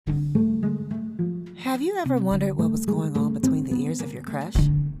Have you ever wondered what was going on between the ears of your crush?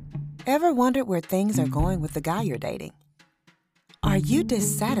 Ever wondered where things are going with the guy you're dating? Are you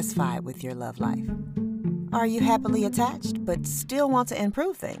dissatisfied with your love life? Are you happily attached but still want to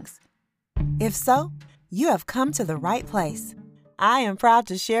improve things? If so, you have come to the right place. I am proud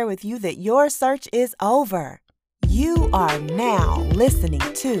to share with you that your search is over. You are now listening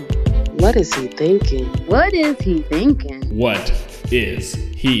to What Is He Thinking? What is he thinking? What is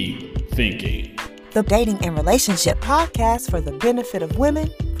he thinking? the Dating and Relationship Podcast for the benefit of women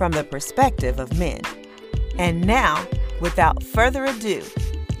from the perspective of men. And now, without further ado,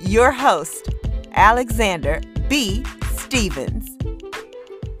 your host, Alexander B. Stevens.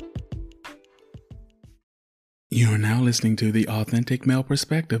 You are now listening to the Authentic Male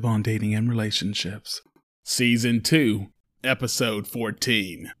Perspective on Dating and Relationships. Season 2, Episode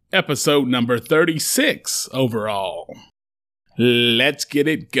 14. Episode number 36 overall. Let's get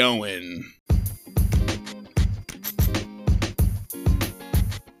it going.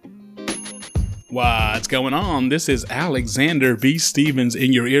 What's going on? This is Alexander B. Stevens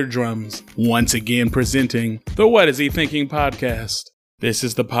in your eardrums, once again presenting the What Is He Thinking podcast. This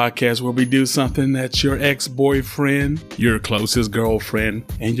is the podcast where we do something that your ex-boyfriend, your closest girlfriend,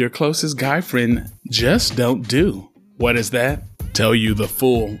 and your closest guy friend just don't do. What is that? Tell you the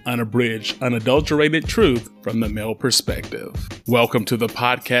full, unabridged, unadulterated truth from the male perspective. Welcome to the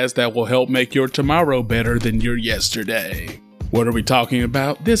podcast that will help make your tomorrow better than your yesterday. What are we talking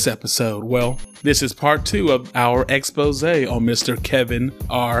about this episode? Well, this is part 2 of our expose on Mr. Kevin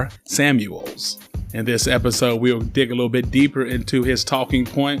R. Samuels. In this episode, we'll dig a little bit deeper into his talking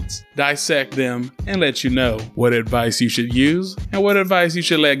points, dissect them, and let you know what advice you should use and what advice you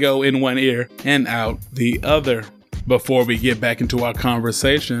should let go in one ear and out the other. Before we get back into our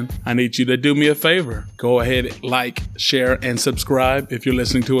conversation, I need you to do me a favor. Go ahead, like, share, and subscribe if you're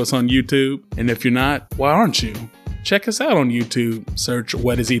listening to us on YouTube. And if you're not, why aren't you? Check us out on YouTube. Search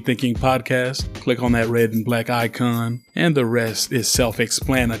What Is He Thinking Podcast. Click on that red and black icon, and the rest is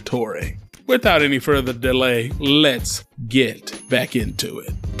self-explanatory. Without any further delay, let's get back into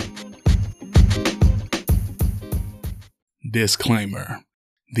it. Disclaimer.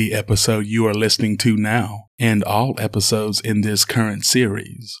 The episode you are listening to now, and all episodes in this current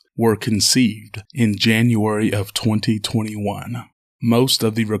series, were conceived in January of 2021. Most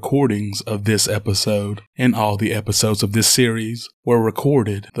of the recordings of this episode and all the episodes of this series were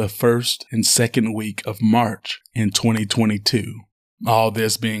recorded the first and second week of March in 2022. All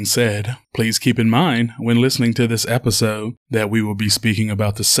this being said, please keep in mind when listening to this episode that we will be speaking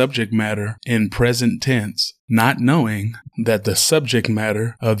about the subject matter in present tense, not knowing that the subject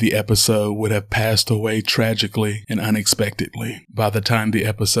matter of the episode would have passed away tragically and unexpectedly by the time the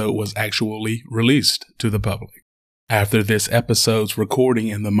episode was actually released to the public. After this episode's recording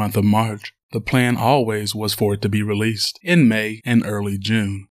in the month of March, the plan always was for it to be released in May and early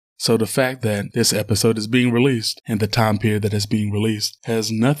June. So the fact that this episode is being released and the time period that it's being released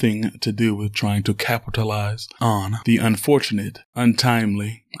has nothing to do with trying to capitalize on the unfortunate,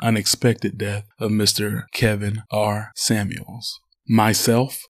 untimely, unexpected death of Mr. Kevin R. Samuels.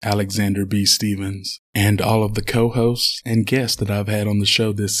 Myself, Alexander B. Stevens, and all of the co-hosts and guests that I've had on the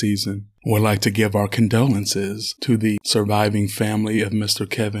show this season would like to give our condolences to the surviving family of Mr.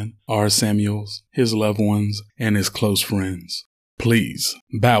 Kevin R. Samuels, his loved ones, and his close friends. Please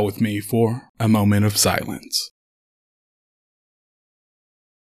bow with me for a moment of silence.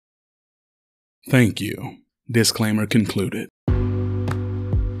 Thank you. Disclaimer concluded.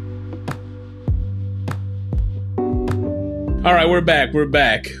 All right, we're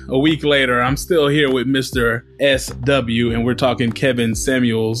back. A week later, I'm still here with Mr. SW, and we're talking Kevin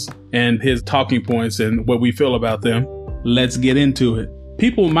Samuels and his talking points and what we feel about them. Let's get into it.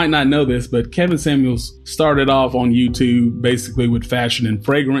 People might not know this, but Kevin Samuels started off on YouTube basically with fashion and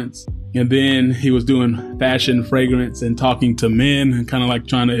fragrance. And then he was doing fashion, fragrance, and talking to men and kind of like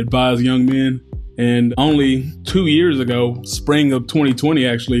trying to advise young men. And only 2 years ago, spring of 2020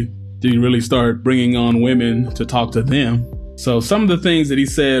 actually, did he really start bringing on women to talk to them. So some of the things that he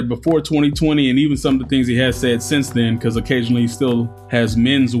said before 2020 and even some of the things he has said since then, because occasionally he still has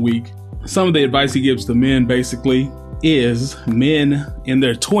Men's Week. Some of the advice he gives to men basically is men in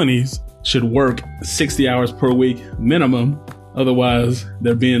their 20s should work 60 hours per week minimum. Otherwise,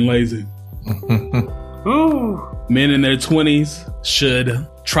 they're being lazy. Men in their 20s should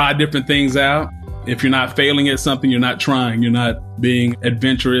try different things out. If you're not failing at something, you're not trying. You're not being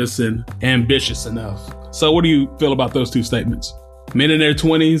adventurous and ambitious enough. So what do you feel about those two statements? Men in their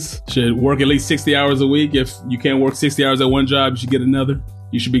 20s should work at least 60 hours a week. If you can't work 60 hours at one job, you should get another.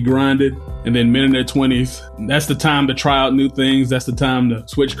 you should be grinding. And then men in their 20s, that's the time to try out new things. That's the time to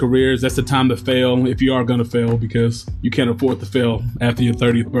switch careers. That's the time to fail if you are going to fail, because you can't afford to fail after your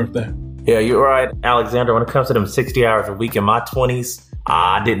 30th birthday. Yeah, you're right, Alexander. When it comes to them 60 hours a week in my 20s,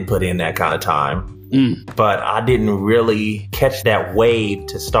 I didn't put in that kind of time. But I didn't really catch that wave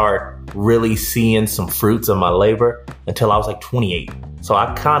to start really seeing some fruits of my labor until I was like 28. So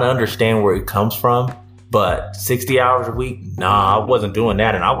I kind of understand where it comes from. But 60 hours a week, nah, I wasn't doing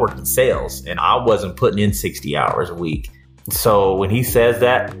that. And I worked in sales and I wasn't putting in 60 hours a week. So when he says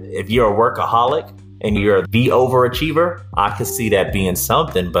that, if you're a workaholic and you're the overachiever, I could see that being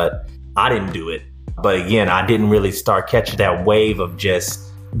something, but I didn't do it. But again, I didn't really start catching that wave of just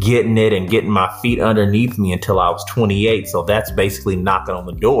getting it and getting my feet underneath me until I was 28. So that's basically knocking on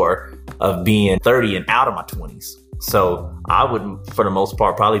the door of being 30 and out of my 20s. So I would, for the most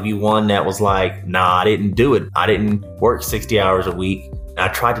part, probably be one that was like, nah, I didn't do it. I didn't work 60 hours a week. I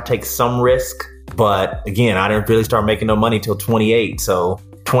tried to take some risk, but again, I didn't really start making no money till 28. So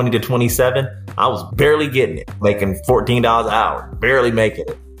 20 to 27, I was barely getting it, making $14 an hour, barely making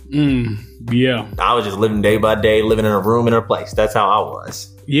it. Yeah. I was just living day by day, living in a room in a place. That's how I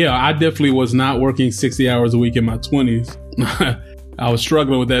was. Yeah, I definitely was not working 60 hours a week in my 20s. I was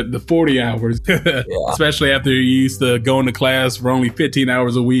struggling with the 40 hours, especially after you used to going to class for only 15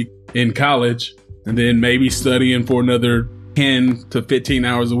 hours a week in college and then maybe studying for another 10 to 15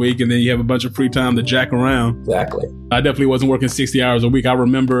 hours a week. And then you have a bunch of free time to jack around. Exactly. I definitely wasn't working 60 hours a week. I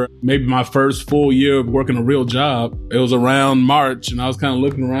remember maybe my first full year of working a real job. It was around March and I was kind of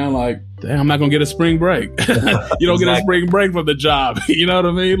looking around like, damn, I'm not going to get a spring break. You don't get a spring break from the job. You know what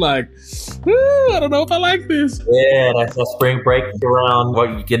I mean? Like, I don't know if I like this. Yeah, that's a spring break around what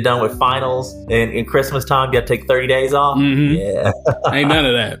you get done with finals. And in Christmas time, you got to take 30 days off. Mm-hmm. Yeah. Ain't none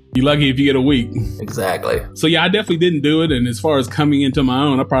of that. You're lucky if you get a week. Exactly. So yeah, I definitely didn't do it. And as far as coming into my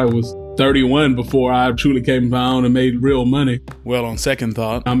own, I probably was 31 before I truly came into my own and made real money. Well, on second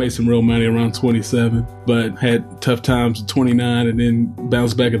thought, I made some real money around 27, but had tough times at 29 and then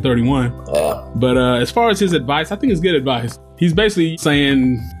bounced back at 31. Yeah. But as far as his advice, I think it's good advice. He's basically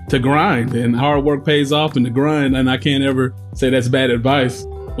saying to grind, and hard work pays off in the grind. And I can't ever say that's bad advice.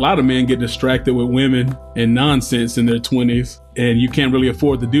 A lot of men get distracted with women and nonsense in their 20s, and you can't really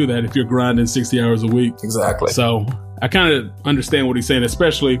afford to do that if you're grinding 60 hours a week. Exactly. So I kind of understand what he's saying,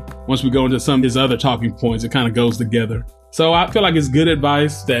 especially once we go into some of his other talking points. It kind of goes together. So I feel like it's good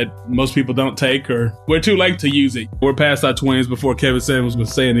advice that most people don't take, or we're too late to use it. We're past our 20s before Kevin Samuels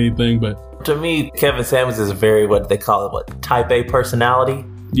was saying anything. But to me, Kevin Samuels is a very, what they call it, what, type A personality.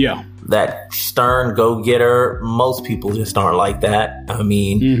 Yeah. That stern go-getter. Most people just aren't like that. I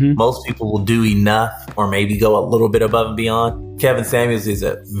mean, most people will do enough or maybe go a little bit above and beyond. Kevin Samuels is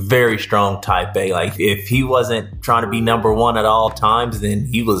a very strong type A. Like, if he wasn't trying to be number one at all times, then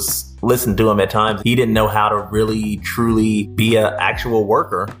he was, listen to him at times, he didn't know how to really, truly be an actual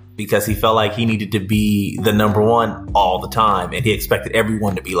worker, because he felt like he needed to be the number one all the time. And he expected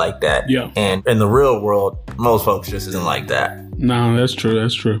everyone to be like that. Yeah. And in the real world, most folks just isn't like that. No, that's true.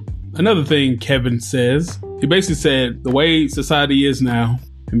 That's true. Another thing Kevin says, he basically said the way society is now,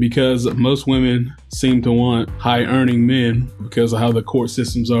 and because most women seem to want high earning men because of how the court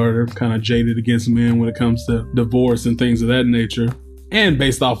systems are, they're kind of jaded against men when it comes to divorce and things of that nature. And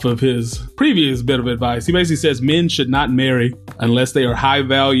based off of his previous bit of advice, he basically says men should not marry unless they are high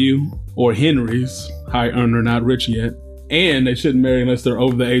value or Henrys, high earner, not rich yet. And they shouldn't marry unless they're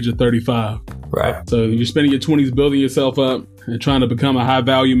over the age of 35. Right. So you're spending your 20s building yourself up and trying to become a high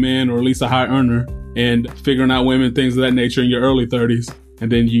value man, or at least a high earner, and figuring out women, things of that nature in your early 30s.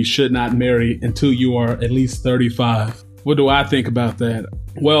 And then you should not marry until you are at least 35. What do I think about that?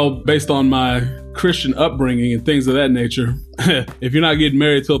 Well, based on my Christian upbringing and things of that nature, if you're not getting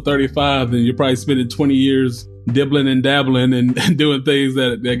married till 35, then you're probably spending 20 years dibbling and dabbling and doing things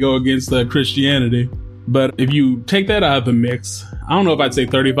that go against Christianity. But if you take that out of the mix, I don't know if I'd say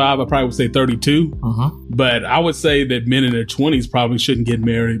 35. I probably would say 32. But I would say that men in their 20s probably shouldn't get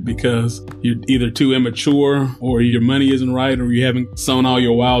married because you're either too immature, or your money isn't right, or you haven't sown all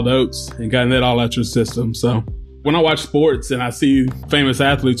your wild oats and gotten that all out your system. So when I watch sports and I see famous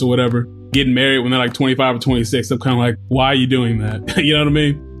athletes or whatever getting married when they're like 25 or 26, I'm kind of like, why are you doing that? You know what I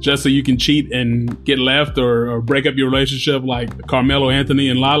mean? Just so you can cheat and get left or break up your relationship like Carmelo Anthony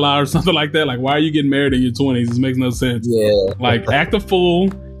and Lala or something like that. Like, why are you getting married in your 20s? This makes no sense. Yeah. Like, act a fool,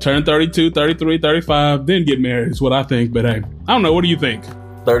 turn 32, 33, 35, then get married is what I think. But hey, I don't know. What do you think?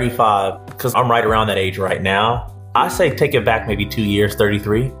 35, because I'm right around that age right now. I say take it back maybe 2 years,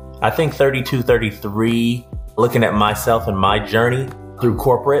 33. I think 32, 33, looking at myself and my journey through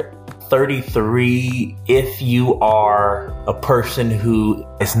corporate, 33 if you are a person who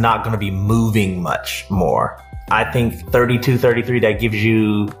is not going to be moving much more. I think 32, 33, that gives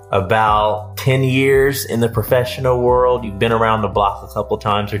you about 10 years in the professional world. You've been around the block a couple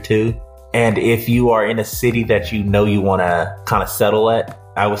times or two. And if you are in a city that you know you want to kind of settle at,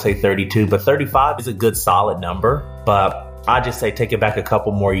 I would say 32, but 35 is a good solid number. But I just say take it back a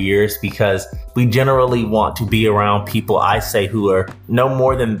couple more years, because we generally want to be around people, I say, who are no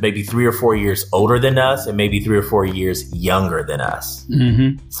more than maybe 3 or 4 years older than us and maybe 3 or 4 years younger than us.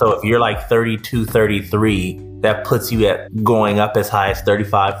 Mm-hmm. So if you're like 32, 33, that puts you at going up as high as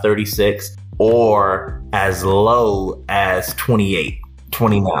 35, 36, or as low as 28,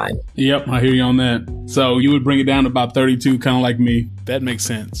 29. Yep, I hear you on that. So you would bring it down to about 32, kind of like me. That makes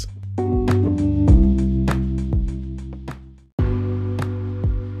sense.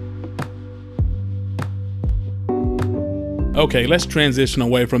 Okay, let's transition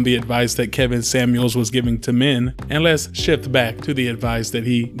away from the advice that Kevin Samuels was giving to men, and let's shift back to the advice that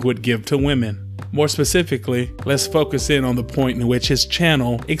he would give to women. More specifically, let's focus in on the point in which his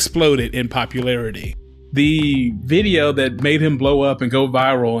channel exploded in popularity. The video that made him blow up and go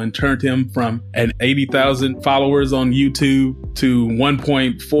viral and turned him from an 80,000 followers on YouTube to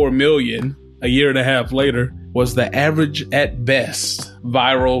 1.4 million a year and a half later was the Average at Best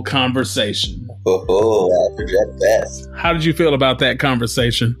viral conversation. Oh, Average at Best. How did you feel about that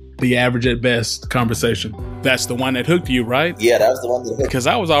conversation? The Average at Best conversation. That's the one that hooked you, right? Yeah, that was the one that hooked. Because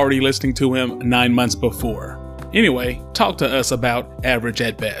I was already listening to him 9 months before. Anyway, talk to us about Average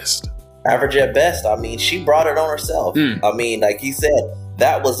at Best. Average at Best. I mean, she brought it on herself. I mean, like he said,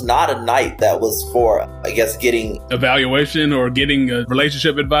 that was not a night that was for, I guess, getting evaluation or getting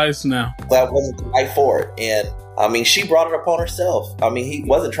relationship advice. No, that wasn't the night for it. And I mean, she brought it upon herself. I mean, he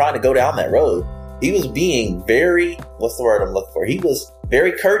wasn't trying to go down that road. He was being very, what's the word I'm looking for? He was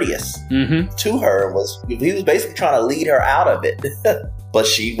very courteous to her. He was basically trying to lead her out of it. But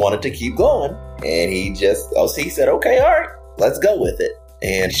she wanted to keep going. And he said, okay, all right, let's go with it.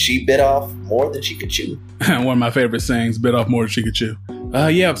 And she bit off more than she could chew. One of my favorite sayings, bit off more than she could chew.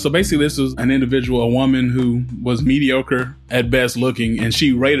 Yeah, so basically this was an individual, a woman who was mediocre at best looking, and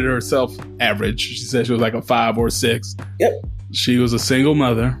she rated herself average. She said she was like a 5 or 6. Yep. She was a single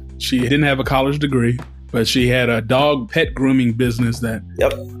mother. She didn't have a college degree, but she had a dog pet grooming business that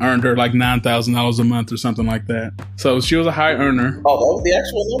earned her like $9,000 a month or something like that. So she was a high earner. Oh, that was the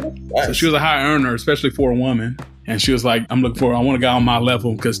actual number? Nice. So she was a high earner, especially for a woman. And she was like, I want a guy on my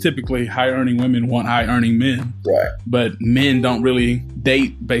level, because typically high earning women want high earning men. Right. But men don't really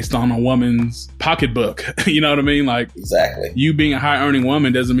date based on a woman's pocketbook. You know what I mean? Like, exactly. You being a high earning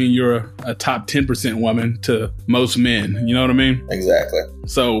woman doesn't mean you're a top 10% woman to most men. You know what I mean? Exactly.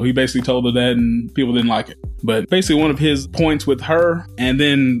 So he basically told her that, and people didn't like it. But basically one of his points with her, and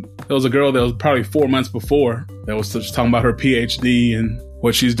then there was a girl that was probably 4 months before that was just talking about her PhD and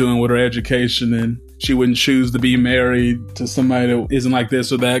what she's doing with her education, and she wouldn't choose to be married to somebody that isn't like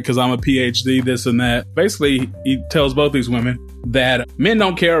this or that because I'm a PhD, this and that. Basically, he tells both these women that men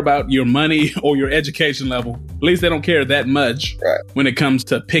don't care about your money or your education level. At least they don't care that much when it comes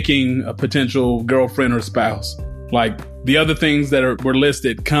to picking a potential girlfriend or spouse. Like, the other things that were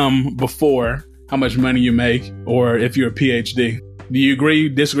listed come before how much money you make or if you're a PhD. Do you agree,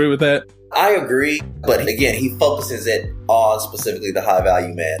 disagree with that? I agree. But again, he focuses it on specifically the high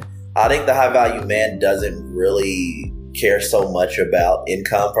value man. I think the high value man doesn't really care so much about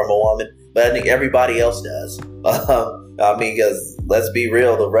income from a woman, but I think everybody else does. I mean, because let's be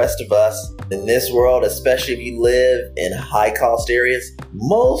real, the rest of us in this world, especially if you live in high cost areas,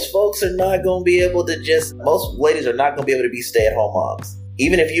 most folks are not going to be able to most ladies are not going to be able to be stay at home moms.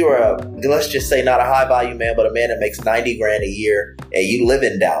 Even if you are let's just say not a high value man, but a man that makes $90,000 a year and you live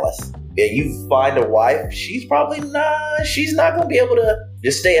in Dallas and you find a wife, she's not going to be able to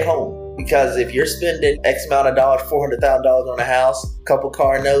just stay at home. Because if you're spending X amount of dollars, $400,000 on a house, a couple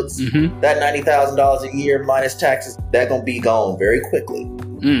car notes, that $90,000 a year minus taxes, that's going to be gone very quickly.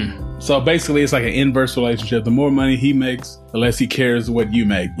 So basically, it's like an inverse relationship. The more money he makes, the less he cares what you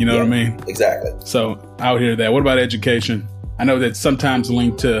make. You know what I mean? Exactly. So I would hear that. What about education? I know that's sometimes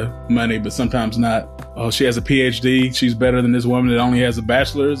linked to money, but sometimes not. Oh, she has a PhD. She's better than this woman that only has a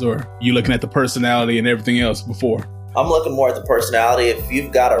bachelor's? Or you looking at the personality and everything else before? I'm looking more at the personality. If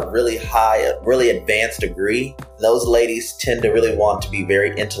you've got a really high, really advanced degree, those ladies tend to really want to be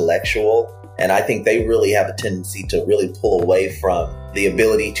very intellectual. And I think they really have a tendency to really pull away from the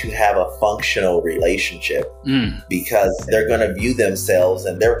ability to have a functional relationship because they're going to view themselves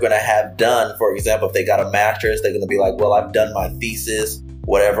and they're going to have done, for example, if they got a master's, they're going to be like, well, I've done my thesis,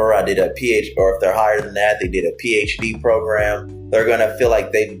 whatever. I did a PhD, or if they're higher than that, they did a PhD program. they're going to feel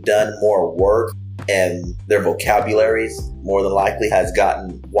like they've done more work, and their vocabularies more than likely has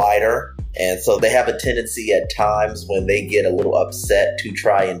gotten wider. And so they have a tendency at times when they get a little upset to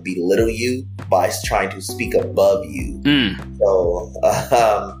try and belittle you by trying to speak above you. So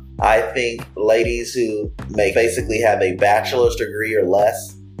I think ladies who may basically have a bachelor's degree or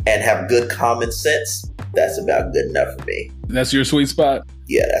less and have good common sense, that's about good enough for me. That's your sweet spot?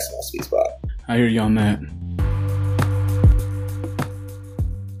 Yeah, that's my sweet spot. I hear you on that.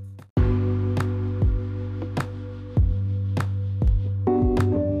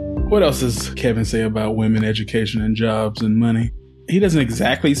 What else does Kevin say about women, education, and jobs and money? He doesn't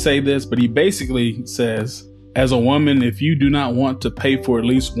exactly say this, but he basically says, as a woman, if you do not want to pay for at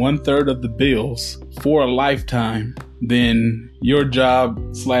least 1/3 of the bills for a lifetime, then your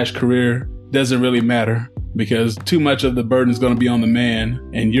job/career doesn't really matter, because too much of the burden is going to be on the man,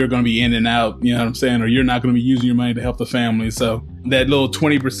 and you're going to be in and out, you know what I'm saying? Or you're not going to be using your money to help the family. So that little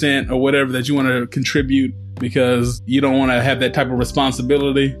 20% or whatever that you want to contribute because you don't want to have that type of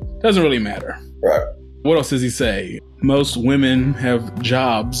responsibility doesn't really matter. Right. What else does he say? Most women have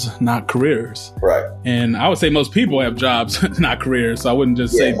jobs, not careers. Right. And I would say most people have jobs, not careers. So I wouldn't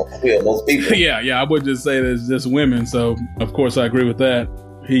just say... Yeah, most people. Yeah, I wouldn't just say that it's just women. So, of course, I agree with that.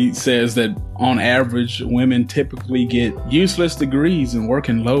 He says that on average, women typically get useless degrees and work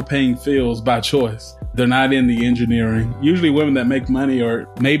in low-paying fields by choice. They're not in the engineering. Usually women that make money are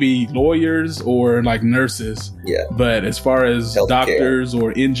maybe lawyers or like nurses. Yeah. But as far as Healthcare. Doctors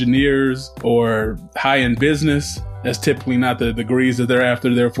or engineers or high-end business, that's typically not the degrees that they're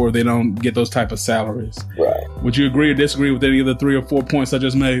after. Therefore, they don't get those type of salaries. Right. Would you agree or disagree with any of the 3 or 4 points I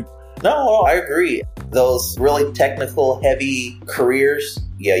just made? No, I agree. Those really technical, heavy careers,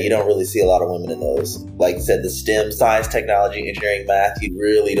 yeah, you don't really see a lot of women in those. Like you said, the STEM, science, technology, engineering, math, you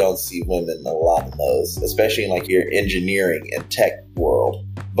really don't see women a lot in those, especially in like your engineering and tech world.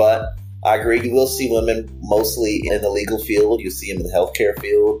 But I agree, you will see women mostly in the legal field. You see them in the healthcare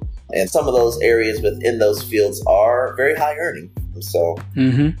field. And some of those areas within those fields are very high earning. So,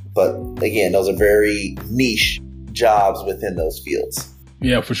 But again, those are very niche jobs within those fields.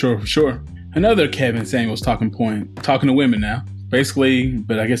 Yeah, for sure. Another Kevin Samuels talking point, talking to women now. Basically,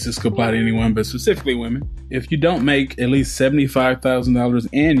 but I guess this could apply to anyone, but specifically women. If you don't make at least $75,000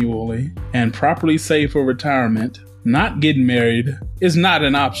 annually and properly save for retirement, not getting married is not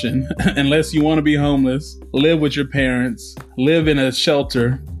an option unless you want to be homeless, live with your parents, live in a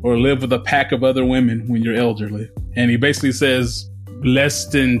shelter, or live with a pack of other women when you're elderly. And he basically says less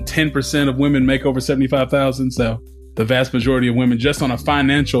than 10% of women make over $75,000. So the vast majority of women, just on a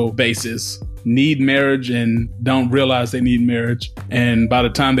financial basis, need marriage and don't realize they need marriage. And by the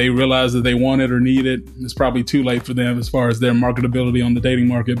time they realize that they want it or need it, it's probably too late for them as far as their marketability on the dating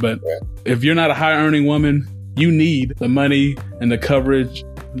market. But if you're not a high earning woman, you need the money and the coverage.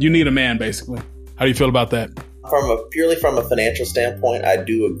 You need a man, basically. How do you feel about that? Purely from a financial standpoint, I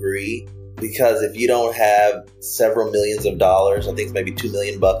do agree. Because if you don't have several millions of dollars, I think it's maybe $2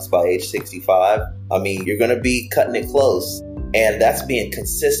 million by age 65, I mean, you're going to be cutting it close. And that's being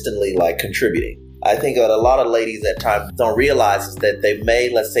consistently like contributing. I think a lot of ladies at times don't realize is that they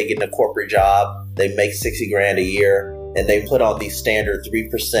may, let's say, get in a corporate job, they make $60,000 a year, and they put on the standard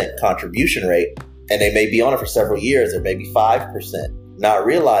 3% contribution rate, and they may be on it for several years, or maybe 5%, not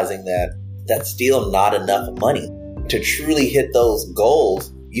realizing that that's still not enough money. To truly hit those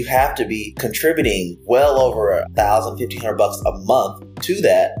goals, you have to be contributing well over $1,000, $1,500 a month to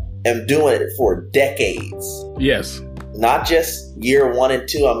that and doing it for decades. Yes. Not just year 1 and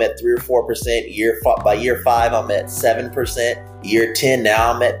 2, I'm at 3 or 4%. By year 5, I'm at 7%. Year 10,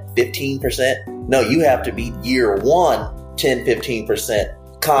 now I'm at 15%. No, you have to be year 1, 10,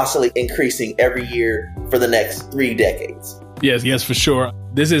 15%, constantly increasing every year for the next 3 decades. Yes, for sure.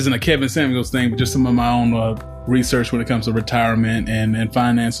 This isn't a Kevin Samuels thing, but just some of my own research when it comes to retirement and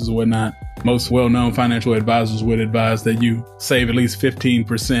finances and whatnot. Most well-known financial advisors would advise that you save at least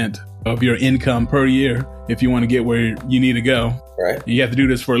 15% of your income per year if you want to get where you need to go. Right. And you have to do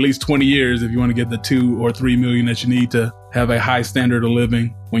this for at least 20 years if you want to get the 2 or 3 million that you need to have a high standard of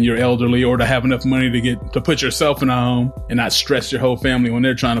living when you're elderly, or to have enough money to put yourself in a home and not stress your whole family when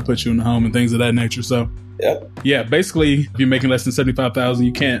they're trying to put you in a home and things of that nature. So yeah, basically, if you're making less than $75,000,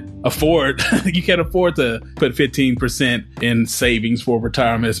 you can't afford to put 15% in savings for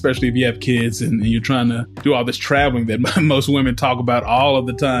retirement, especially if you have kids and you're trying to do all this traveling that most women talk about all of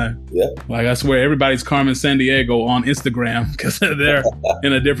the time. Yeah. Like, I swear everybody's Carmen Sandiego on Instagram because they're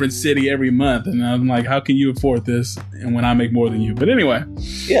in a different city every month. And I'm like, how can you afford this? And when I make more than you. But anyway.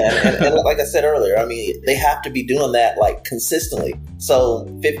 Yeah. And like I said earlier, I mean, they have to be doing that like consistently. So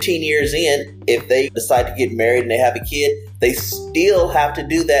 15 years in, if they decide to get married and they have a kid, they still have to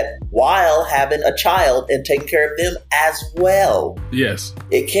do that while having a child and taking care of them as well. Yes.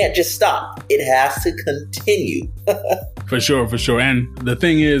 It can't just stop. It has to continue. For sure. And the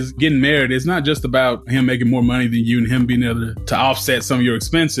thing is, getting married, it's not just about him making more money than you and him being able to offset some of your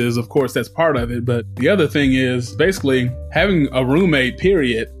expenses. Of course, that's part of it. But the other thing is basically having a roommate,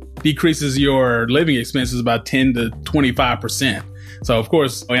 period, decreases your living expenses by 10 to 25%. So, of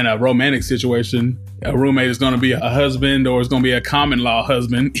course, in a romantic situation, a roommate is going to be a husband or it's going to be a common law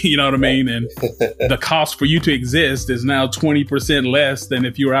husband. You know what I mean? And the cost for you to exist is now 20% less than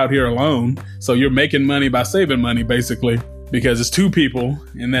if you were out here alone. So you're making money by saving money, basically, because it's two people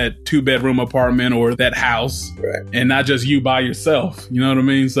in that 2-bedroom apartment or that house, right, and not just you by yourself. You know what I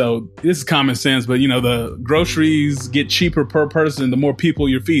mean? So this is common sense, but the groceries get cheaper per person the more people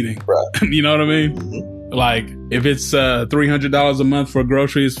you're feeding. Right. You know what I mean? Mm-hmm. Like if it's $300 a month for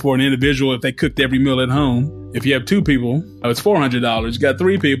groceries for an individual, if they cooked every meal at home, if you have 2 people, it's $400. You got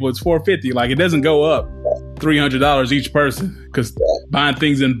 3 people, it's $450. Like it doesn't go up $300 each person because buying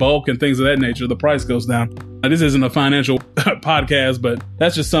things in bulk and things of that nature, the price goes down. Now, this isn't a financial podcast, but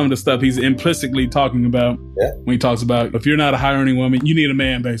that's just some of the stuff he's implicitly talking about when he talks about if you're not a high earning woman, you need a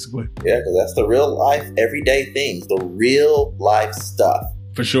man, basically. Yeah, because that's the real life, everyday things, the real life stuff.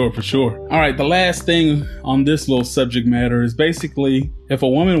 For sure. All right, the last thing on this little subject matter is basically if a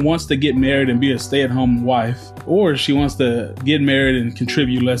woman wants to get married and be a stay-at-home wife, or she wants to get married and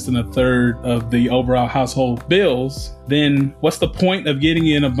contribute less than 1/3 of the overall household bills, then what's the point of getting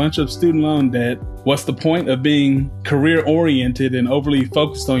in a bunch of student loan debt? What's the point of being career-oriented and overly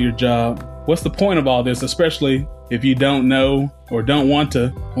focused on your job? What's the point of all this, especially if you don't know or don't want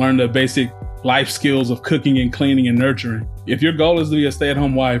to learn the basic life skills of cooking and cleaning and nurturing? If your goal is to be a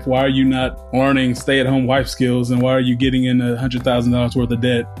stay-at-home wife, why are you not learning stay-at-home wife skills? And why are you getting in $100,000 worth of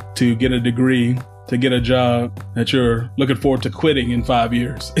debt to get a degree, to get a job that you're looking forward to quitting in 5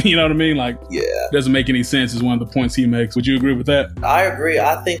 years? You know what I mean? Like, it doesn't make any sense is one of the points he makes. Would you agree with that? I agree.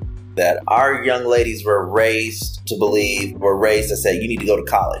 I think that our young ladies were raised to say, you need to go to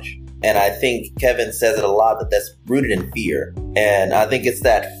college. And I think Kevin says it a lot, that that's rooted in fear. And I think it's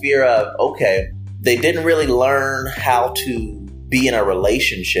that fear of, okay, they didn't really learn how to be in a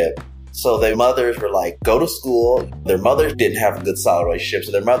relationship. So their mothers were like, go to school. Their mothers didn't have a good solid relationship.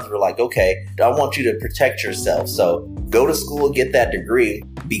 So their mothers were like, okay, I want you to protect yourself. So go to school, get that degree,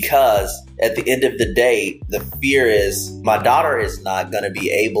 because at the end of the day, the fear is my daughter is not going to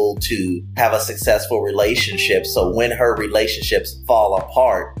be able to have a successful relationship. So when her relationships fall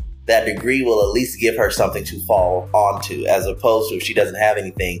apart, that degree will at least give her something to fall onto, as opposed to if she doesn't have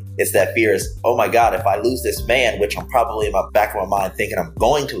anything, it's that fear is, oh my God, if I lose this man, which I'm probably in my back of my mind thinking I'm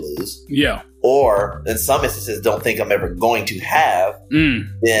going to lose. Yeah. Or in some instances don't think I'm ever going to have,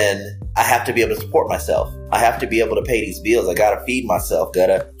 then I have to be able to support myself. I have to be able to pay these bills. I got to feed myself, got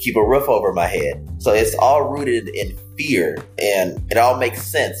to keep a roof over my head. So it's all rooted in fear, and it all makes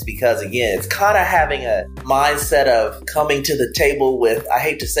sense because, again, it's kind of having a mindset of coming to the table with, I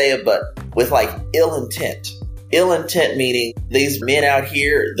hate to say it, but with like ill intent. Ill intent meaning these men out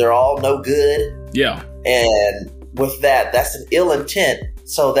here, they're all no good. Yeah. And with that, that's an ill intent.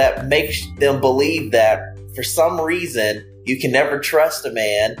 So that makes them believe that for some reason, you can never trust a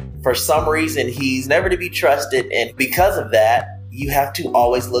man. For some reason, he's never to be trusted. And because of that, you have to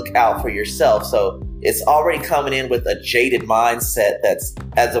always look out for yourself. So it's already coming in with a jaded mindset that's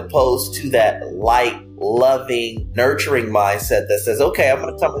as opposed to that light, loving, nurturing mindset that says, okay, I'm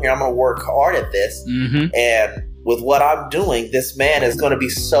going to come here. I'm going to work hard at this. Mm-hmm. And with what I'm doing, this man is going to be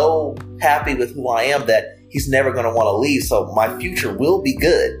so happy with who I am that he's never going to want to leave. So my future will be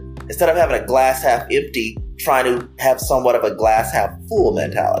good. Instead of having a glass half empty, trying to have somewhat of a glass half full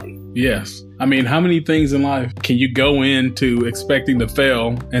mentality. Yes. I mean, how many things in life can you go into expecting to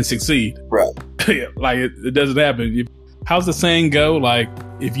fail and succeed? Right. Like it doesn't happen. How's the saying go? Like,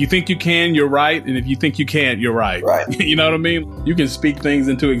 if you think you can, you're right. And if you think you can't, you're right. Right. You know what I mean? You can speak things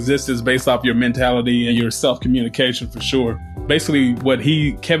into existence based off your mentality and your self-communication for sure. Basically, what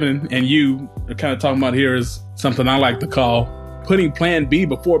Kevin and you are kind of talking about here is something I like to call putting plan B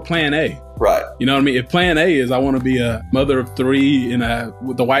before plan A. Right. You know what I mean? If plan A is I want to be a mother of 3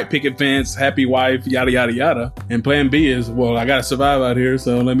 with the white picket fence, happy wife, yada, yada, yada. And plan B is, well, I got to survive out here.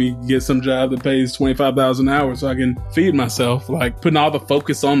 So let me get some job that pays $25,000 an hour so I can feed myself. Like putting all the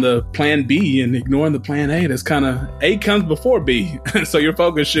focus on the plan B and ignoring the plan A. That's kind of A comes before B. So your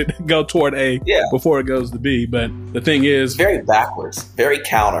focus should go toward A before it goes to B. But the thing is, very backwards, very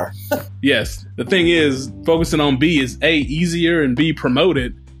counter. Yes. The thing is, focusing on B is A, easier, and B,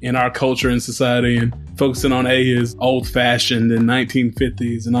 promoted in our culture and society, and focusing on A is old fashioned and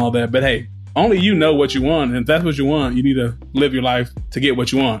 1950s and all that. But hey, only you know what you want. And if that's what you want, you need to live your life to get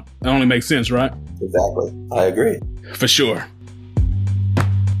what you want. That only makes sense, right? Exactly. I agree. For sure.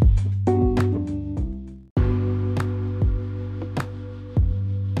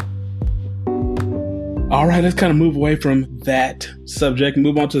 All right, let's kind of move away from that subject and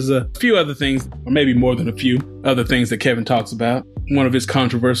move on to a few other things, or maybe more than a few other things that Kevin talks about. One of his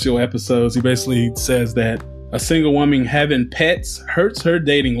controversial episodes, he basically says that a single woman having pets hurts her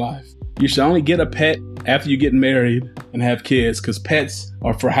dating life. You should only get a pet after you get married and have kids, because pets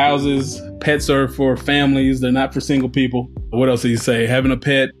are for houses, pets are for families, they're not for single people. What else did he say? Having a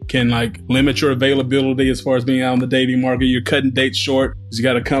pet can limit your availability as far as being out on the dating market. You're cutting dates short because you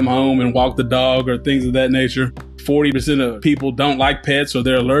got to come home and walk the dog or things of that nature. 40% of people don't like pets or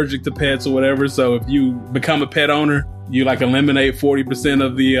they're allergic to pets or whatever. So if you become a pet owner, you eliminate 40%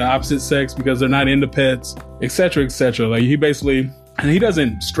 of the opposite sex because they're not into pets, etc., etc. He basically, and he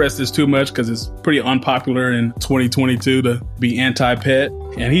doesn't stress this too much because it's pretty unpopular in 2022 to be anti-pet.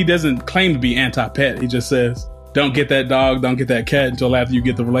 And he doesn't claim to be anti-pet. He just says, don't get that dog, don't get that cat until after you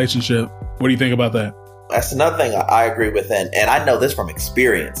get the relationship. What do you think about that? That's another thing I agree with. And I know this from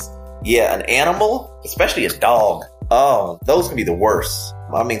experience. Yeah, an animal, especially a dog, those can be the worst.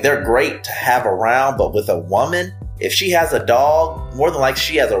 I mean, they're great to have around, but with a woman, if she has a dog, more than likely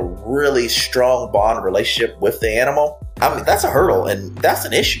she has a really strong bond relationship with the animal. I mean, that's a hurdle, and that's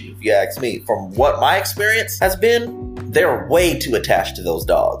an issue, if you ask me. From what my experience has been, they're way too attached to those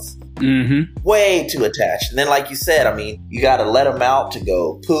dogs. Mm-hmm. Way too attached. And then, like you said, I mean, you got to let them out to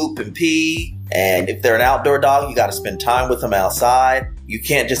go poop and pee. And if they're an outdoor dog, you got to spend time with them outside. You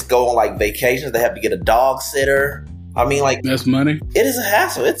can't just go on vacations. They have to get a dog sitter. I mean, that's money. It is a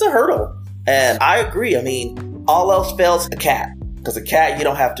hassle. It's a hurdle. And I agree. I mean, all else fails a cat. Because a cat, you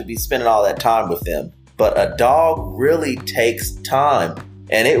don't have to be spending all that time with them. But a dog really takes time.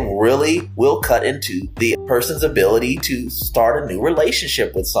 And it really will cut into the person's ability to start a new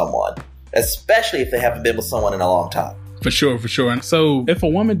relationship with someone, especially if they haven't been with someone in a long time. For sure, for sure. And so if a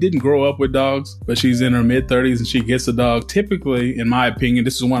woman didn't grow up with dogs, but she's in her mid-30s and she gets a dog, typically, in my opinion,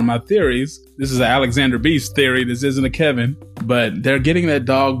 this is one of my theories. This is an Alexander Beast theory. This isn't a Kevin. But they're getting that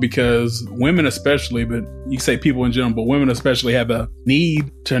dog because women especially, but you say people in general, but women especially have a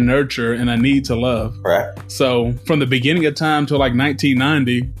need to nurture and a need to love. Right. So from the beginning of time to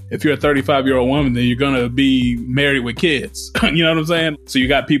 1990, if you're a 35-year-old woman, then you're going to be married with kids. You know what I'm saying? So you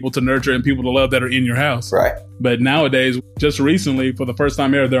got people to nurture and people to love that are in your house. Right. But nowadays, just recently, for the first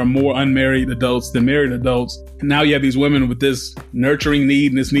time ever, there are more unmarried adults than married adults. And now you have these women with this nurturing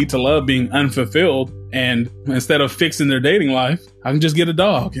need and this need to love being unfulfilled. And instead of fixing their dating life, I can just get a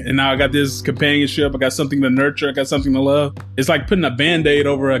dog. And now I got this companionship. I got something to nurture. I got something to love. It's like putting a Band-Aid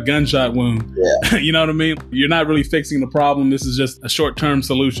over a gunshot wound. Yeah. You know what I mean? You're not really fixing the problem. This is just a short-term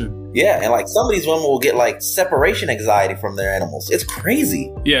solution. Yeah. And some of these women will get separation anxiety from their animals. It's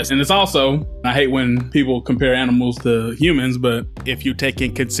crazy. Yes. And it's also, I hate when people compare animals to humans, but if you take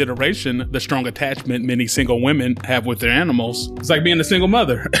in consideration the strong attachment many single women have with their animals, it's like being a single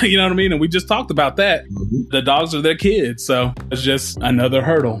mother. You know what I mean? And we just talked about that. Mm-hmm. The dogs are their kids. So it's just another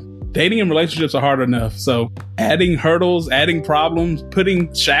hurdle. Dating and relationships are hard enough. So adding hurdles, adding problems,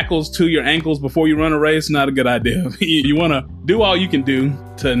 putting shackles to your ankles before you run a race, not a good idea. You want to do all you can do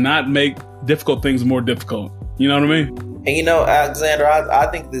to not make difficult things more difficult. You know what I mean? And Alexander, I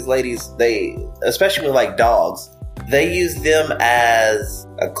think these ladies, they, especially with dogs, they use them as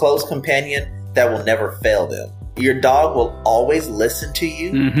a close companion that will never fail them. Your dog will always listen to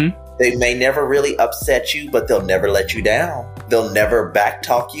you. Mm-hmm. They may never really upset you, but they'll never let you down. They'll never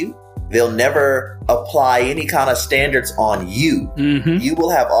backtalk you. They'll never apply any kind of standards on you. Mm-hmm. You will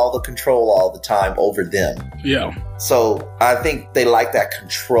have all the control all the time over them. Yeah. So I think they like that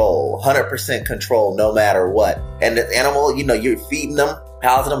control, 100% control, no matter what. And the animal, you're feeding them,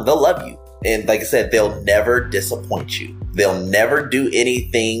 housing them, they'll love you. And like I said, they'll never disappoint you. They'll never do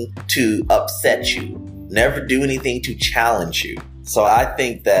anything to upset you, never do anything to challenge you. So I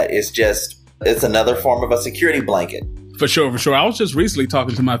think that it's another form of a security blanket. For sure, for sure. I was just recently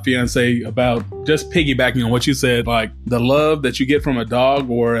talking to my fiance about just piggybacking on what you said, the love that you get from a dog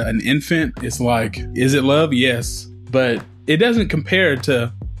or an infant. It's is it love? Yes. But it doesn't compare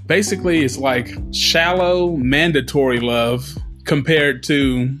to, basically it's shallow, mandatory love compared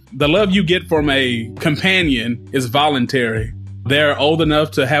to the love you get from a companion is voluntary. They're old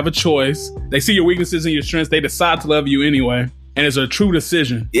enough to have a choice. They see your weaknesses and your strengths. They decide to love you anyway. and it's a true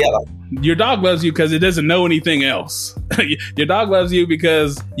decision. Yeah. Your dog loves you because it doesn't know anything else. Your dog loves you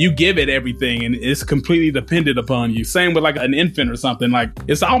because you give it everything and it's completely dependent upon you. Same with like an infant or something. Like,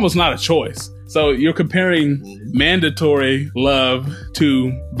 it's almost not a choice. So you're comparing mandatory love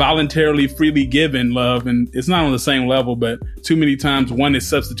to voluntarily, freely given love, and it's not on the same level, but too many times one is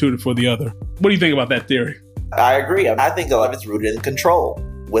substituted for the other. What do you think about that theory? I agree. I think a lot of it's rooted in control.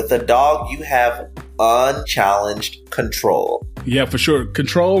 With a dog, you have unchallenged control. Yeah, for sure.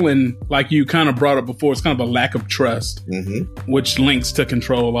 Control, and like you kind of brought up before, it's kind of a lack of trust, which links to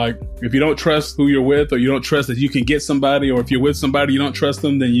control. Like, if you don't trust who you're with, or you don't trust that you can get somebody, or if you're with somebody, you don't trust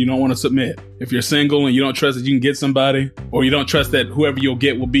them, then you don't want to submit. If you're single and you don't trust that you can get somebody, or you don't trust that whoever you'll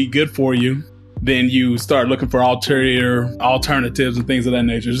get will be good for you, then you start looking for alternatives and things of that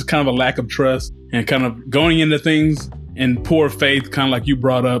nature. It's just kind of a lack of trust and kind of going into things in poor faith, kind of like you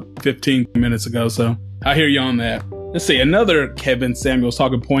brought up 15 minutes ago. So I hear you on that. Let's see. Another Kevin Samuels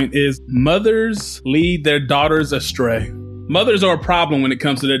talking point is mothers lead their daughters astray. Mothers are a problem when it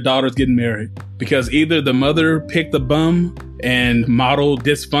comes to their daughters getting married, because either the mother picked the bum and modeled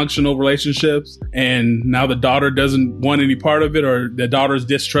dysfunctional relationships, and now the daughter doesn't want any part of it, or the daughter's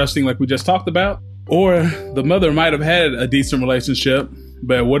distrusting like we just talked about, or the mother might have had a decent relationship,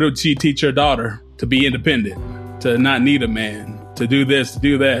 but what did she teach her daughter? To be independent, to not need a man, to do this, to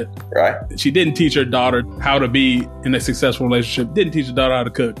do that. Right. She didn't teach her daughter how to be in a successful relationship, didn't teach her daughter how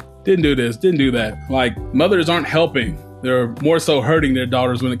to cook, didn't do this, didn't do that. Like, mothers aren't helping. They're more so hurting their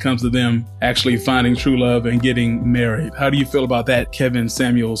daughters when it comes to them actually finding true love and getting married. How do you feel about that Kevin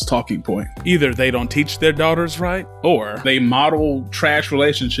Samuels talking point? Either they don't teach their daughters right, or they model trash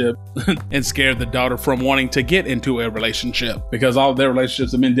relationship and scare the daughter from wanting to get into a relationship because all of their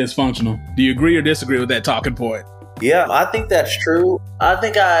relationships have been dysfunctional. Do you agree or disagree with that talking point? Yeah, I think that's true. I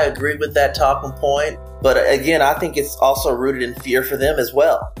think I agree with that talking point. But again, I think it's also rooted in fear for them as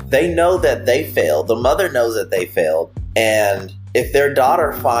well. They know that they failed. The mother knows that they failed. And if their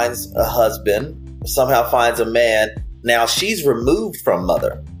daughter finds a husband, somehow finds a man, now she's removed from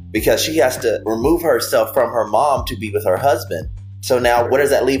mother because she has to remove herself from her mom to be with her husband. So now where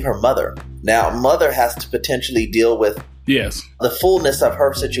does that leave her mother? Now mother has to potentially deal with the fullness of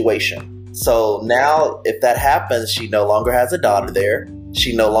her situation. So now if that happens, she no longer has a daughter there.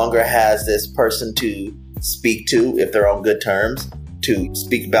 She no longer has this person to speak to if they're on good terms, to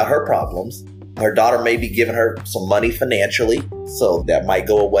speak about her problems. Her daughter may be giving her some money financially, so that might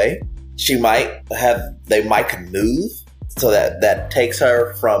go away. They might move, so that takes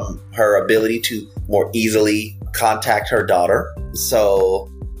her from her ability to more easily contact her daughter.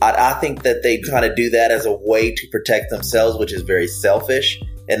 So I think that they kind of do that as a way to protect themselves, which is very selfish.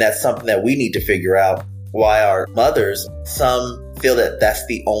 And that's something that we need to figure out, why our mothers, some feel that that's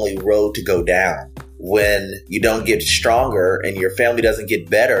the only road to go down. When you don't get stronger and your family doesn't get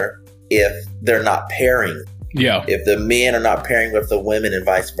better if they're not pairing. Yeah. If the men are not pairing with the women and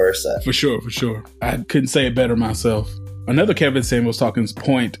vice versa. For sure. I couldn't say it better myself. Another Kevin Samuels talking's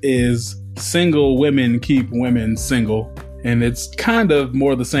point is single women keep women single. And it's kind of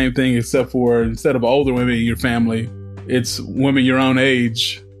more the same thing, except for instead of older women in your family, it's women your own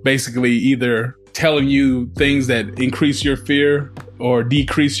age, basically either telling you things that increase your fear or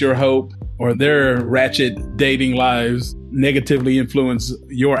decrease your hope, or their ratchet dating lives negatively influence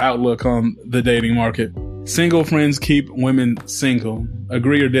your outlook on the dating market. Single friends keep women single.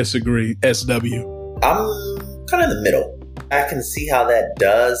 Agree or disagree, SW? I'm kind of in the middle. I can see how that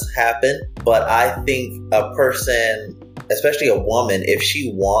does happen, but I think a person, especially a woman, if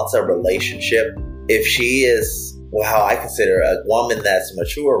she wants a relationship, if she is, how I consider a woman that's a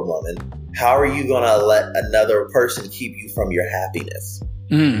mature woman, how are you going to let another person keep you from your happiness?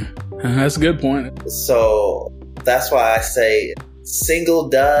 That's a good point. So that's why I say single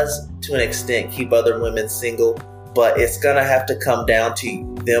does, to an extent, keep other women single, but it's going to have to come down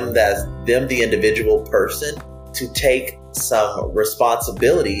to them, the individual person, to take some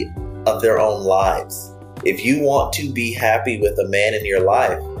responsibility of their own lives. If you want to be happy with a man in your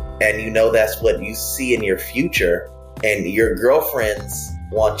life, and you know that's what you see in your future, and your girlfriends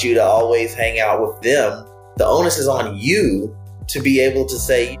want you to always hang out with them, the onus is on you to be able to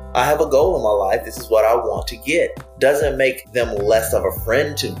say, I have a goal in my life. This is what I want to get. Doesn't make them less of a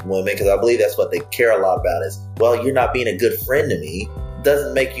friend to women, because I believe that's what they care a lot about is, well, you're not being a good friend to me.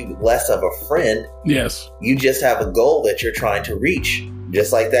 Doesn't make you less of a friend. Yes. You just have a goal that you're trying to reach.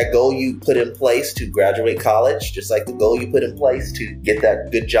 Just like that goal you put in place to graduate college, just like the goal you put in place to get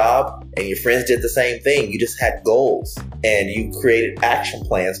that good job, and your friends did the same thing. You just had goals and you created action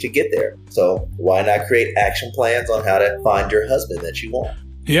plans to get there. So why not create action plans on how to find your husband that you want?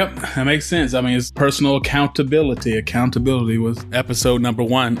 Yep, that makes sense. I mean, it's personal accountability. Accountability was episode number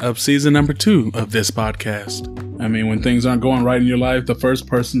 1 of season number 2 of this podcast. I mean, when things aren't going right in your life, the first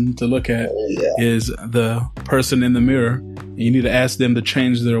person to look at is the person in the mirror. And you need to ask them to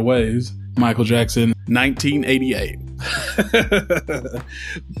change their ways. Michael Jackson, 1988.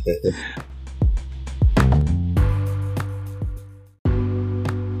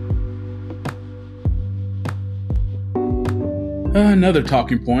 Another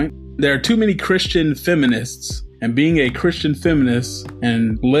talking point. There are too many Christian feminists, and being a Christian feminist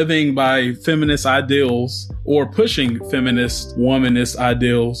and living by feminist ideals or pushing feminist womanist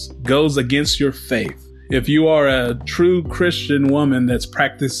ideals goes against your faith. If you are a true Christian woman that's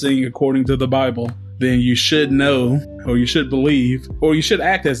practicing according to the Bible, then you should know, or you should believe, or you should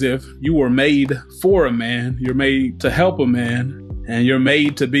act as if you were made for a man. You're made to help a man, and you're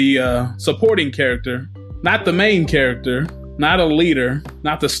made to be a supporting character, not the main character. Not a leader,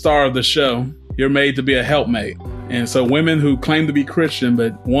 not the star of the show. You're made to be a helpmate. And so women who claim to be Christian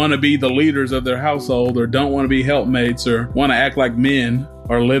but want to be the leaders of their household or don't want to be helpmates or want to act like men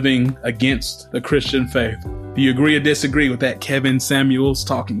are living against the Christian faith. Do you agree or disagree with that Kevin Samuels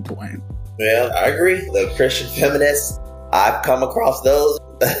talking point? Well, I agree. The Christian feminists, I've come across those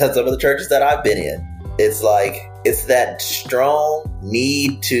at some of the churches that I've been in. It's like, it's that strong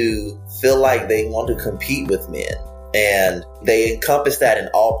need to feel like they want to compete with men. And they encompass that in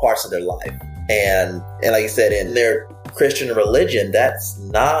all parts of their life. And like you said, in their Christian religion, that's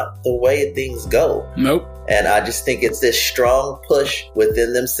not the way things go. Nope. And I just think it's this strong push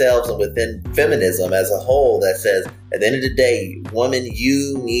within themselves and within feminism as a whole that says, at the end of the day, women,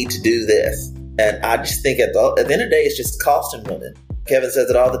 you need to do this. And I just think at the end of the day, it's just costing women. Kevin says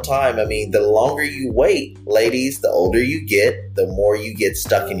it all the time. I mean, the longer you wait, ladies, the older you get, the more you get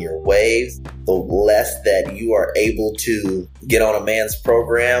stuck in your ways, the less that you are able to get on a man's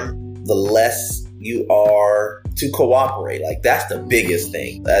program, the less you are to cooperate. Like, that's the biggest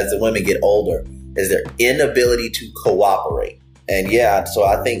thing as the women get older, is their inability to cooperate. And yeah, so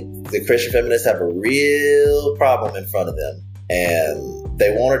I think the Christian feminists have a real problem in front of them, and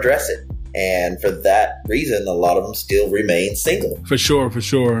they won't address it. And for that reason, a lot of them still remain single. For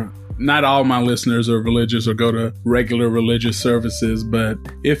sure. Not all my listeners are religious or go to regular religious services, but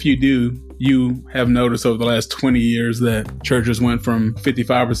if you do, you have noticed over the last 20 years that churches went from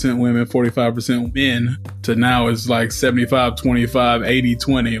 55% women, 45% men to now it's like 75, 25, 80,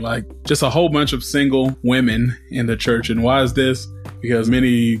 20, like just a whole bunch of single women in the church. And why is this? Because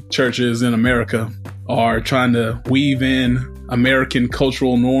many churches in America are trying to weave in American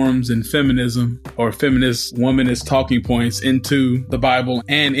cultural norms and feminism or feminist womanist talking points into the Bible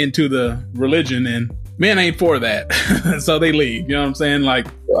and into the religion, and men ain't for that. So they leave. You know what I'm saying? Like,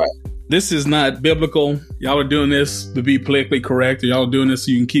 right. This is not biblical. Y'all are doing this to be politically correct, or y'all are doing this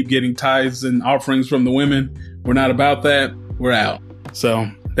so you can keep getting tithes and offerings from the women. We're not about that. We're out. So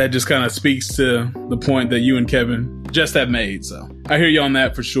that just kind of speaks to the point that you and Kevin just have made. So I hear you on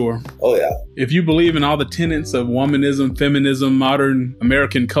that for sure. Oh, yeah. If you believe in all the tenets of womanism, feminism, modern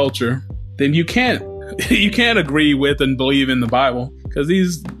American culture, then you can't agree with and believe in the Bible, because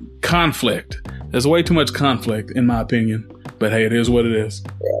these conflict. There's way too much conflict, in my opinion. But hey, it is what it is.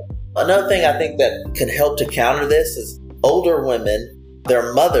 Yeah. Another thing I think that can help to counter this is older women,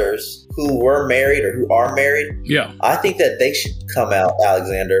 their mothers who were married or who are married. Yeah. I think that they should come out,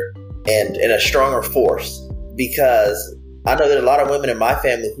 Alexander, and in a stronger force, because I know there are a lot of women in my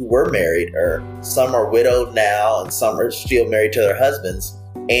family who were married, or some are widowed now and some are still married to their husbands.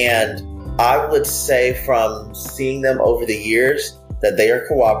 And I would say from seeing them over the years that they are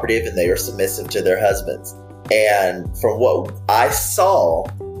cooperative and they are submissive to their husbands. And from what I saw,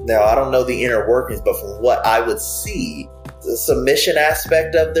 now I don't know the inner workings, but from what I would see, the submission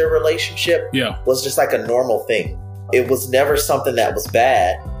aspect of their relationship was just like a normal thing. It was never something that was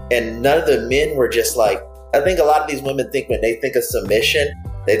bad. And none of the men were just like, I think a lot of these women think when they think of submission,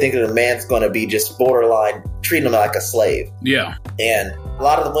 they think that a man's going to be just borderline treating them like a slave. Yeah. And a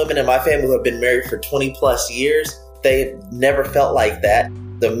lot of the women in my family who have been married for 20 plus years, they never felt like that.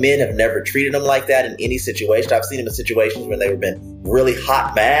 The men have never treated them like that in any situation. I've seen them in situations when they've been really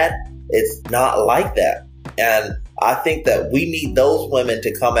hot mad. It's not like that. And I think that we need those women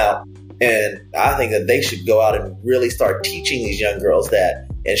to come out, and I think that they should go out and really start teaching these young girls that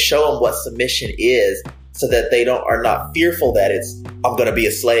and show them what submission is, so that they are not fearful that I'm going to be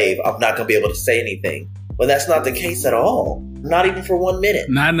a slave. I'm not going to be able to say anything. Well, that's not the case at all. Not even for 1 minute.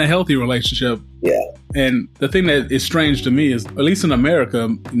 Not in a healthy relationship. Yeah. And the thing that is strange to me is, at least in America,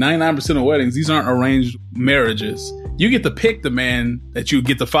 99% of weddings, these aren't arranged marriages. You get to pick the man that you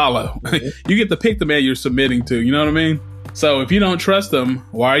get to follow. Mm-hmm. You get to pick the man you're submitting to. You know what I mean? So if you don't trust him,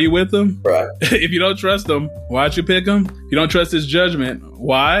 why are you with him? Right. If you don't trust him, why'd you pick him? If you don't trust his judgment,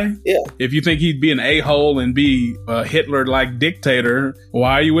 why? Yeah. If you think he'd be an a-hole and be a Hitler-like dictator,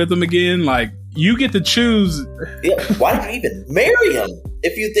 why are you with him again? Like, you get to choose. Yeah. Why did you even marry him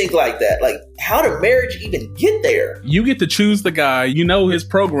if you think like that? Like, how did marriage even get there? You get to choose the guy. You know his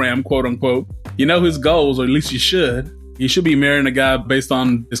program, quote unquote. You know his goals, or at least you should. You should be marrying a guy based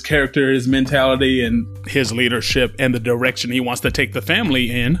on his character, his mentality, and his leadership and the direction he wants to take the family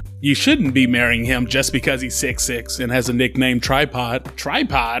in. You shouldn't be marrying him just because he's 6'6" and has a nickname Tripod.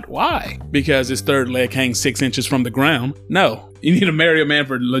 Tripod? Why? Because his third leg hangs 6 inches from the ground? No. You need to marry a man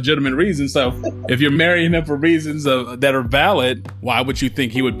for legitimate reasons. So if you're marrying him for reasons that are valid, why would you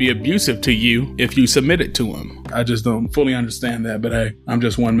think he would be abusive to you if you submitted to him? I just don't fully understand that. But hey, I'm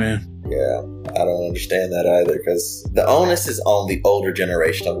just one man. Yeah, I don't understand that either, because the onus is on the older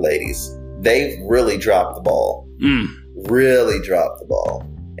generation of ladies. They've really dropped the ball. Really dropped the ball.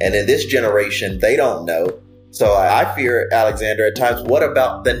 And in this generation, they don't know. So I fear, Alexander, at times, what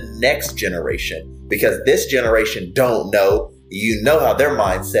about the next generation? Because this generation don't know. You know how their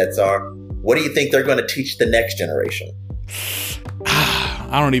mindsets are. What do you think they're going to teach the next generation?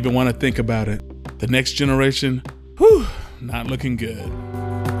 I don't even want to think about it. The next generation, whew, not looking good.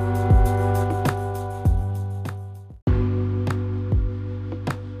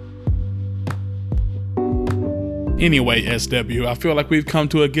 Anyway, SW, I feel like we've come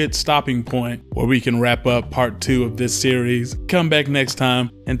to a good stopping point where we can wrap up part 2 of this series. Come back next time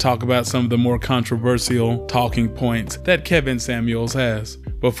and talk about some of the more controversial talking points that Kevin Samuels has.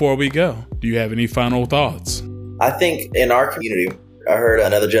 Before we go, do you have any final thoughts? I think in our community, I heard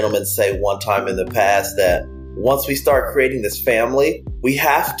another gentleman say one time in the past that once we start creating this family, we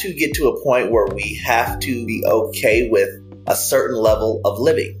have to get to a point where we have to be okay with a certain level of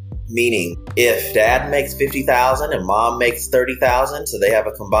living. Meaning, if dad makes $50,000 and mom makes $30,000, so they have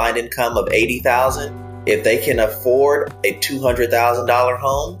a combined income of $80,000, if they can afford a $200,000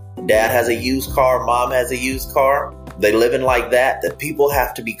 home, dad has a used car, mom has a used car, they living like that, that people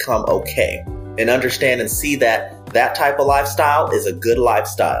have to become okay and understand and see that that type of lifestyle is a good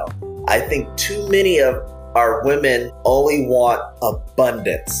lifestyle. I think too many of our women only want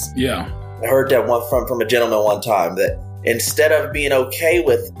abundance. Yeah. I heard that one from a gentleman one time, that instead of being okay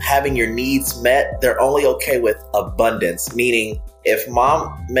with having your needs met, they're only okay with abundance. Meaning, if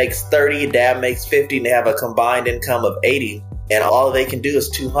mom makes 30, dad makes 50, and they have a combined income of 80, and all they can do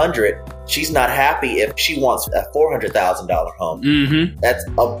is 200, she's not happy if she wants a $400,000 home. Mm-hmm. That's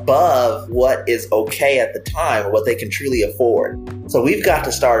above what is okay at the time, what they can truly afford. So we've got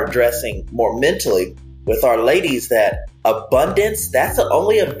to start addressing more mentally with our ladies that abundance, that's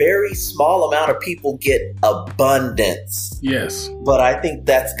only a very small amount of people get abundance. Yes. But I think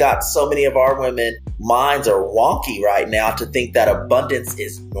that's got so many of our women minds are wonky right now to think that abundance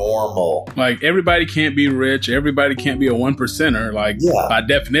is normal. Like, everybody can't be rich. Everybody can't be a 1%er. Like, by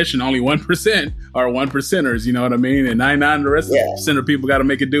definition, only 1% are 1%ers. You know what I mean? And 99 the rest of people got to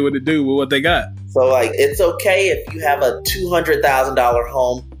make it do what it do with what they got. So, like, it's okay if you have a $200,000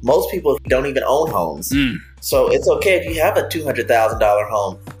 home. Most people don't even own homes. So it's okay if you have a $200,000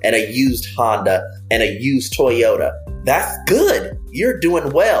 home and a used Honda and a used Toyota. That's good. You're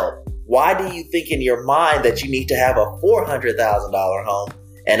doing well. Why do you think in your mind that you need to have a $400,000 home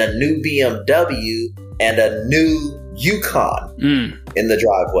and a new BMW and a new Yukon in the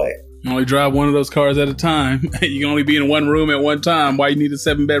driveway? You only drive one of those cars at a time. You can only be in one room at one time. Why you need a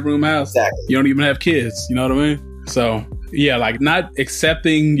 7-bedroom house? Exactly. You don't even have kids. You know what I mean? So, yeah, like, not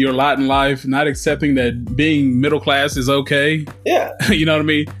accepting your lot in life, not accepting that being middle class is okay. Yeah. You know what I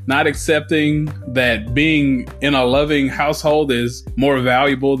mean? Not accepting that being in a loving household is more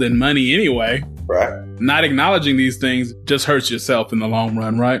valuable than money anyway. Right. Not acknowledging these things just hurts yourself in the long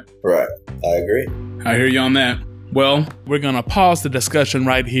run, right? Right. I agree. I hear you on that. Well, we're going to pause the discussion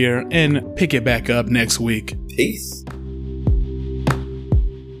right here and pick it back up next week. Peace.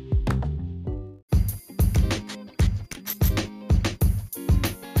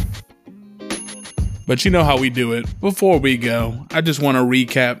 But you know how we do it. Before we go, I just want to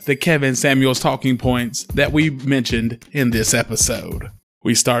recap the Kevin Samuels talking points that we mentioned in this episode.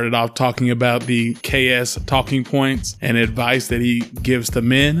 We started off talking about the KS talking points and advice that he gives to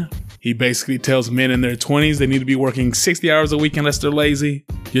men. He basically tells men in their 20s they need to be working 60 hours a week unless they're lazy.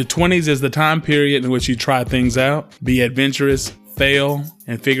 Your 20s is the time period in which you try things out, be adventurous, fail,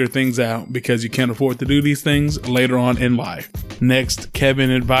 and figure things out because you can't afford to do these things later on in life. Next, Kevin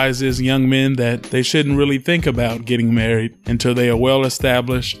advises young men that they shouldn't really think about getting married until they are well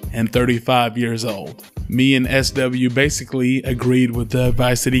established and 35 years old. Me and SW basically agreed with the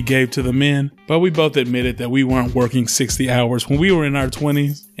advice that he gave to the men, but we both admitted that we weren't working 60 hours when we were in our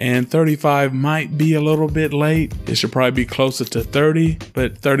 20s, and 35 might be a little bit late. It should probably be closer to 30,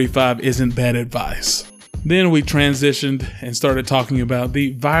 but 35 isn't bad advice. Then we transitioned and started talking about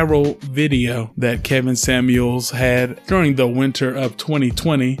the viral video that Kevin Samuels had during the winter of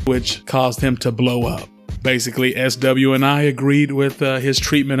 2020, which caused him to blow up. Basically, SW and I agreed with his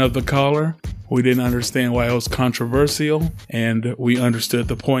treatment of the caller. We didn't understand why it was controversial, and we understood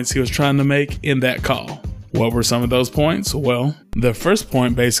the points he was trying to make in that call. What were some of those points? Well, the first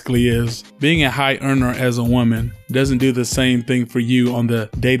point basically is being a high earner as a woman doesn't do the same thing for you on the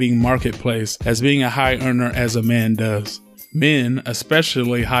dating marketplace as being a high earner as a man does. Men,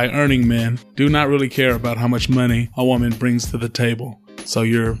 especially high earning men, do not really care about how much money a woman brings to the table. So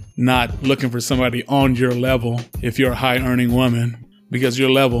you're not looking for somebody on your level if you're a high earning woman, because your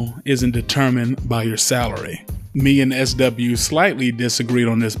level isn't determined by your salary. Me and SW slightly disagreed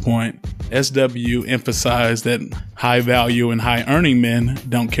on this point. SW emphasized that high value and high earning men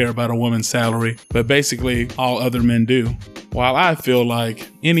don't care about a woman's salary, but basically all other men do. While I feel like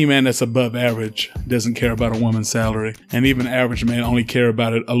any man that's above average doesn't care about a woman's salary, and even average men only care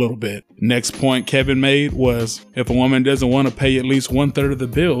about it a little bit. Next point Kevin made was if a woman doesn't want to pay at least 1/3 of the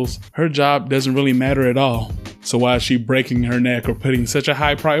bills, her job doesn't really matter at all. So why is she breaking her neck or putting such a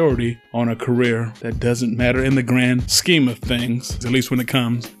high priority on a career that doesn't matter in the grand scheme of things, at least when it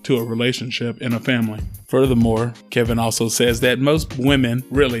comes to a relationship and a family? Furthermore, Kevin also says that most women,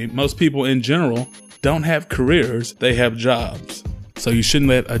 really most people in general, don't have careers, they have jobs. So you shouldn't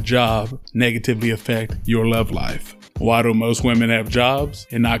let a job negatively affect your love life. Why do most women have jobs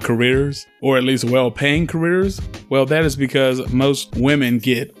and not careers, or at least well-paying careers? Well, that is because most women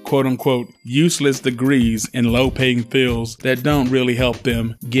get quote-unquote useless degrees in low-paying fields that don't really help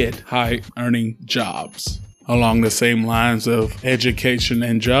them get high-earning jobs. Along the same lines of education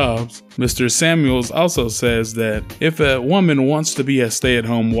and jobs, Mr. Samuels also says that if a woman wants to be a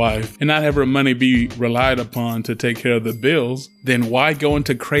stay-at-home wife and not have her money be relied upon to take care of the bills, then why go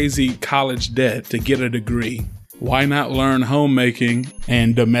into crazy college debt to get a degree? Why not learn homemaking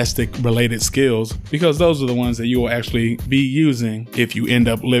and domestic related skills? Because those are the ones that you will actually be using if you end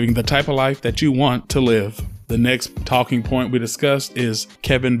up living the type of life that you want to live. The next talking point we discussed is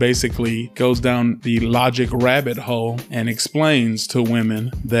Kevin basically goes down the logic rabbit hole and explains to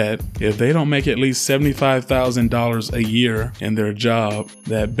women that if they don't make at least $75,000 a year in their job,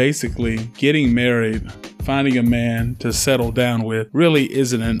 that basically getting married, finding a man to settle down with really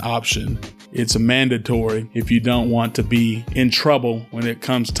isn't an option. It's mandatory if you don't want to be in trouble when it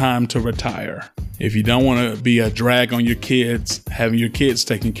comes time to retire. If you don't want to be a drag on your kids, having your kids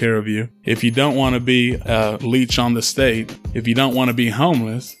taken care of you. If you don't want to be a leech on the state. If you don't want to be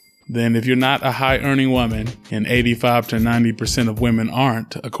homeless. Then if you're not a high earning woman, and 85 to 90% of women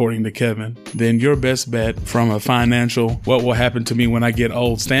aren't, according to Kevin, then your best bet from a financial, what will happen to me when I get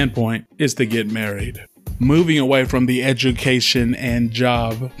old standpoint is to get married. Moving away from the education and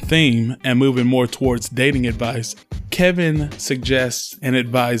job theme and moving more towards dating advice, Kevin suggests and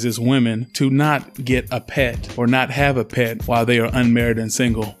advises women to not get a pet or not have a pet while they are unmarried and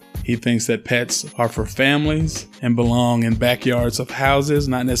single. He thinks that pets are for families and belong in backyards of houses,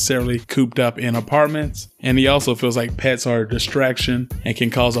 not necessarily cooped up in apartments. And he also feels like pets are a distraction and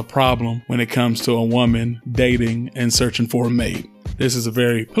can cause a problem when it comes to a woman dating and searching for a mate. This is a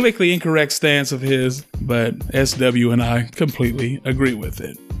very politically incorrect stance of his, but SW and I completely agree with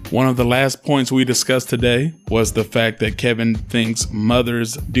it. One of the last points we discussed today was the fact that Kevin thinks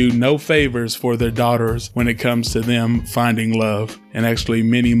mothers do no favors for their daughters when it comes to them finding love. And actually,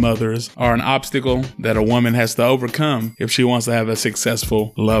 many mothers are an obstacle that a woman has to overcome if she wants to have a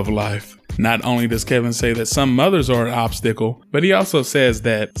successful love life. Not only does Kevin say that some mothers are an obstacle, but he also says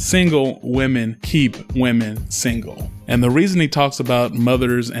that single women keep women single. And the reason he talks about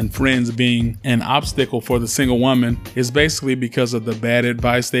mothers and friends being an obstacle for the single woman is basically because of the bad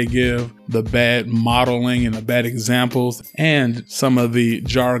advice they give, the bad modeling and the bad examples, and some of the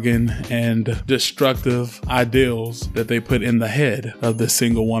jargon and destructive ideals that they put in the head of the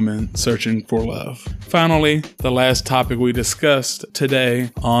single woman searching for love. Finally, the last topic we discussed today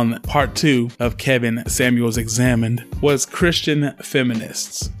on part 2 of Kevin Samuels Examined was Christian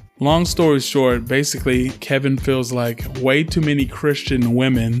feminists. Long story short, basically, Kevin feels like way too many Christian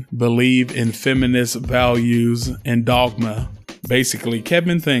women believe in feminist values and dogma. Basically,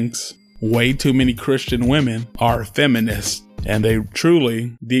 Kevin thinks way too many Christian women are feminists, and they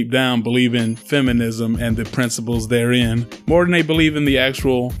truly, deep down, believe in feminism and the principles therein more than they believe in the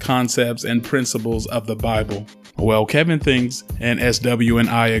actual concepts and principles of the Bible. Well, Kevin thinks, and SW and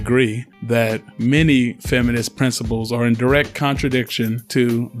I agree, that many feminist principles are in direct contradiction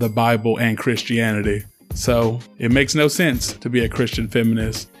to the Bible and Christianity. So it makes no sense to be a Christian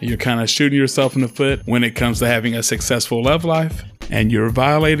feminist. You're kind of shooting yourself in the foot when it comes to having a successful love life, and you're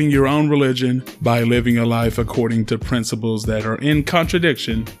violating your own religion by living a life according to principles that are in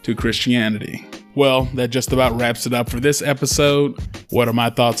contradiction to Christianity. Well, that just about wraps it up for this episode. What are my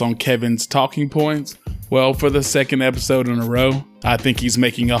thoughts on Kevin's talking points? Well, for the second episode in a row, I think he's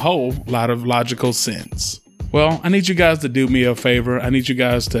making a whole lot of logical sense. Well, I need you guys to do me a favor. I need you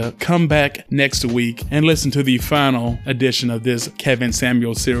guys to come back next week and listen to the final edition of this Kevin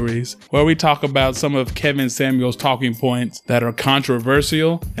Samuel series, where we talk about some of Kevin Samuel's talking points that are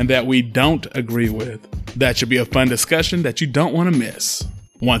controversial and that we don't agree with. That should be a fun discussion that you don't want to miss.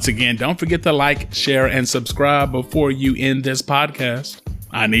 Once again, don't forget to like, share, and subscribe before you end this podcast.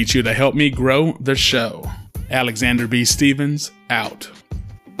 I need you to help me grow the show. Alexander B. Stevens, out.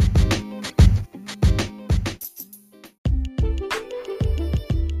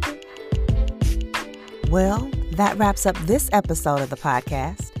 Well, that wraps up this episode of the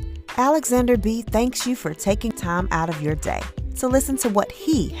podcast. Alexander B. thanks you for taking time out of your day to listen to what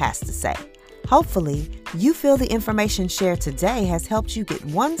he has to say. Hopefully, you feel the information shared today has helped you get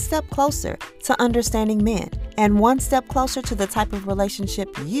one step closer to understanding men and one step closer to the type of relationship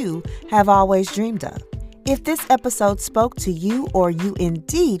you have always dreamed of. If this episode spoke to you or you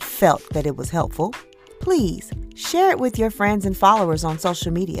indeed felt that it was helpful, please share it with your friends and followers on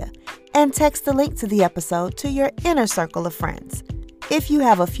social media and text the link to the episode to your inner circle of friends. If you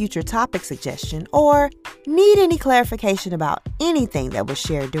have a future topic suggestion or need any clarification about anything that was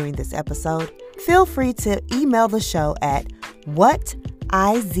shared during this episode, feel free to email the show at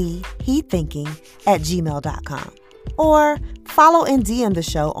whatishethinking@gmail.com or follow and DM the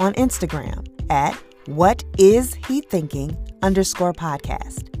show on Instagram at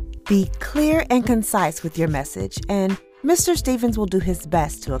whatishethinking_podcast. Be clear and concise with your message, and Mr. Stevens will do his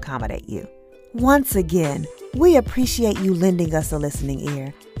best to accommodate you. Once again, we appreciate you lending us a listening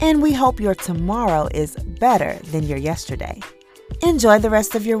ear, and we hope your tomorrow is better than your yesterday. Enjoy the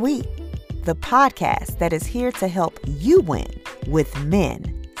rest of your week. The podcast that is here to help you win with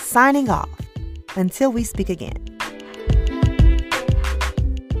men. Signing off. Until we speak again.